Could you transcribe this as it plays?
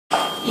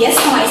Yes,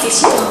 how may I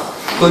assist you?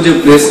 Could you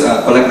please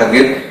collect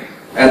luggage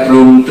at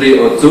room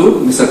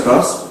 302, Mr.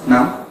 Cross,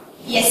 now?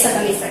 Yes,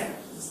 certainly, sir.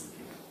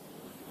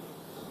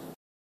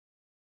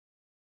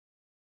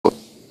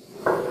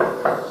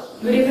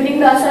 Good evening,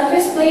 bell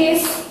service,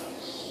 please.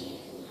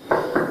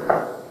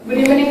 Good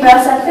evening, bell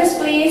service,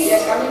 please.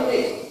 Yes, come in,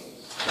 please.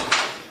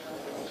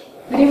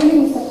 Good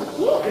evening, Mr.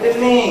 Kiki. Good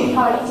evening.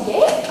 How are you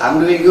today? I'm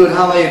doing good.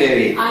 How are you,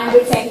 Devi? I'm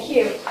good, thank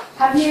you.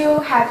 Have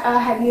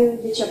you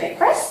did your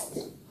breakfast?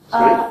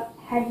 Sorry?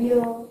 Have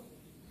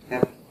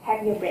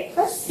your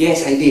breakfast?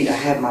 Yes, I did. I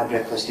had my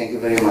breakfast. Thank you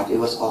very much. It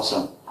was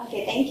awesome.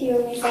 Okay, thank you,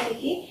 Mr.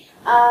 Kiki.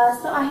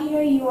 So I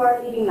hear you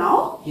are leaving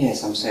now.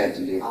 Yes, I'm sad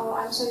to leave. Oh,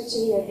 I'm sorry to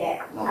hear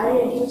that. No Are you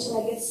ready problem. with your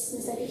luggage,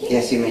 Mr. Kiki?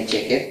 Yes, you may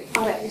check it.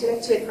 Alright, would you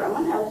like to wait for a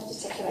moment? I'll have to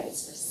check your luggage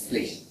first.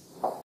 Please.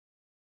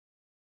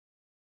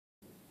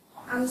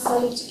 I'm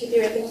sorry to keep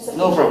you waiting, Mr.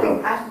 No Kiki.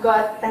 problem. I've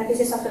got 10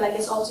 pieces of the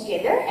luggage all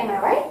together. Am I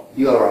right?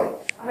 You are right.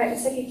 Alright,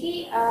 Mr.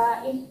 Kiki,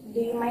 do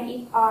you mind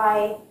if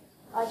I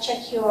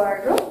check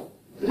your room?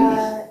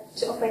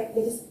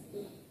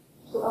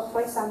 To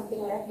avoid something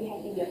left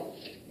behind in your room.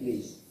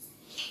 Please.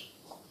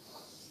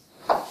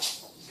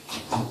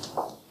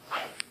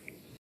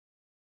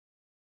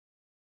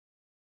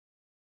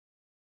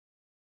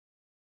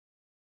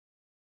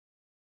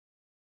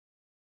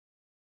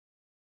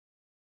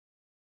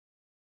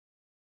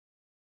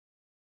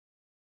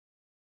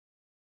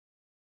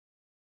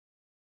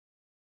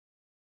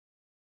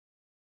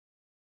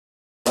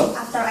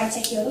 After I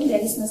check your room, there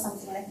is no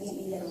something left behind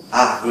in the room.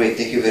 Ah, great.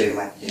 Thank you very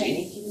much.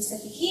 Thank you,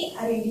 Mr. Kiki.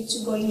 Are you ready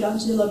to going down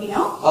to the lobby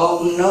now?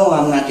 Oh, no,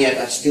 I'm not yet.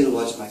 I still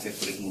watch my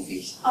favorite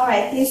movies.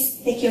 Alright,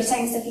 please take your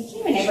time, Mr.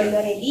 Kiki. Whenever you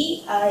are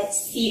ready,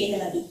 see you in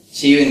the lobby.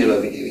 See you in the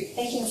lobby, Devi.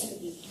 Thank you, Mr.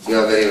 Kiki. You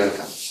are very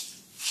welcome.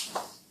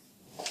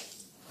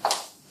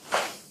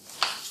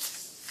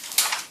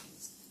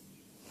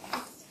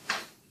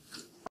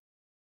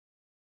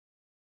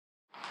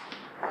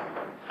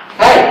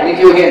 Hi, meet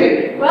you again,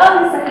 Devi. Well,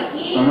 Mr.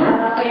 Kiki,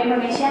 Mhm. for your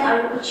information, I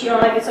will put your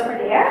luggage over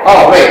there.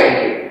 Oh, great.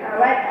 Thank you.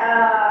 Alright,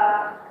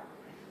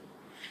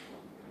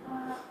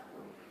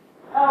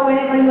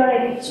 whenever you are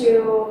ready to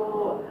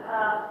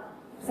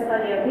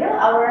settle your bill,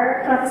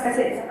 our front desk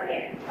cashier is over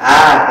there.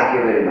 Ah, thank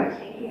you very much.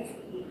 Thank you, Mr.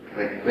 Kiki.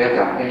 Great.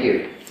 Welcome. Thank you.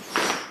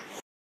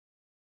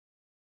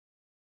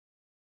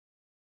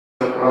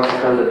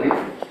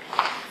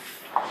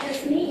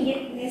 Excuse me,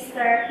 did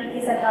Mr.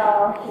 Kiki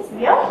settle his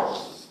bill?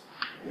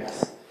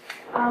 Yes.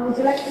 Would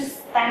you like to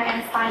stand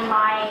and sign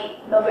my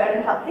lobby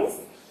order help, please?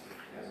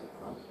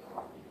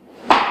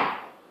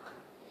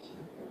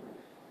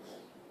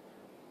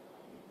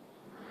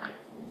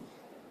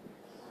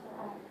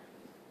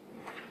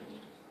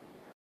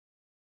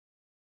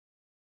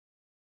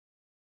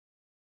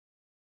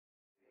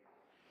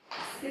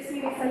 Excuse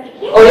me, Mr.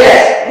 Kiki. Oh,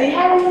 yes. Do you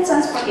have any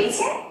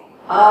transportation?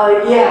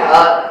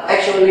 Yeah.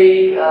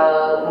 Actually,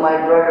 my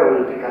brother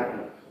will pick up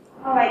me.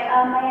 Alright,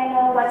 may I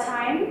know what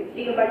time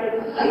your brother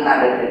will be?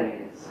 Another 10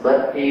 minutes.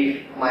 But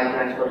if my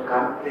transport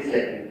comes, please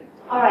let me know.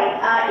 Alright,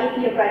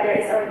 if your brother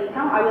is already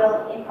come, I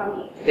will inform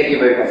you. Thank you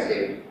very much,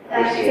 David.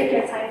 Appreciate Take it.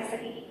 your time, Mr.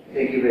 Kiki.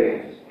 Thank you very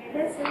much.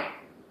 That's it.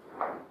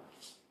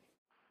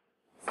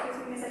 Excuse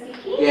me, Mr.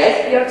 Kiki.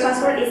 Yes? Your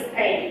transport is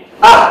ready.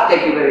 Ah,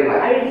 thank you very much.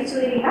 Are you ready to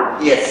leave now?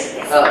 Yes.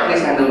 Yes.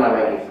 Please handle my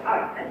luggage.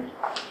 Alright, thank you.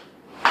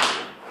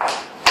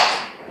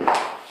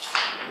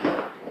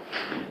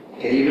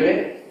 Can you do it?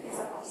 Yes,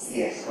 of course.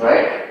 Yes.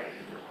 Right?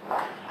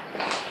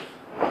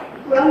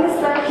 Well,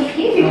 Mr.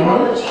 Kiki, before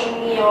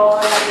lodging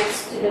your luggage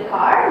to the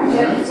car, would you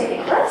like to take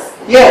it first?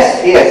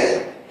 Yes, yes.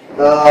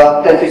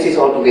 10 pieces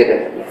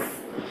altogether. Yes.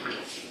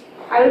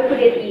 I will put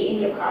it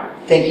in your car.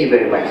 Thank you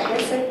very much.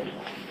 Yes, sir.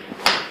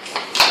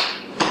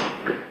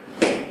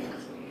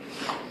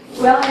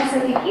 Well, Mr.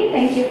 Kiki,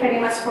 thank you very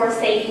much for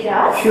staying with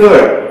us.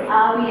 Sure.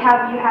 You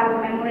have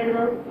a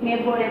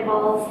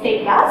memorable stay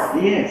with us.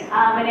 Yes.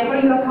 Whenever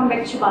you come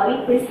back to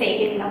Bali, please stay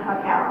here in our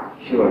hotel.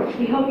 Sure.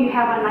 We hope you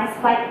have a nice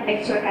flight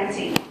back to your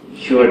country.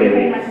 Sure, Thank you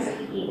very David. much, Mr.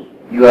 Kiki.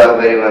 You are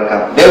very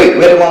welcome. David,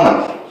 wait a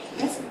moment.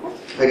 Yes, of course.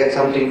 I got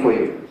something for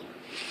you.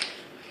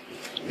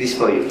 This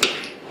for you.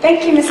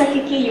 Thank you, Mr.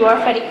 Kiki. You are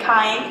very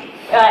kind,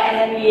 and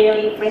then we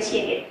really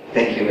appreciate it.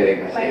 Thank you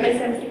very much. My David.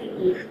 pleasure, Mr.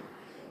 Kiki.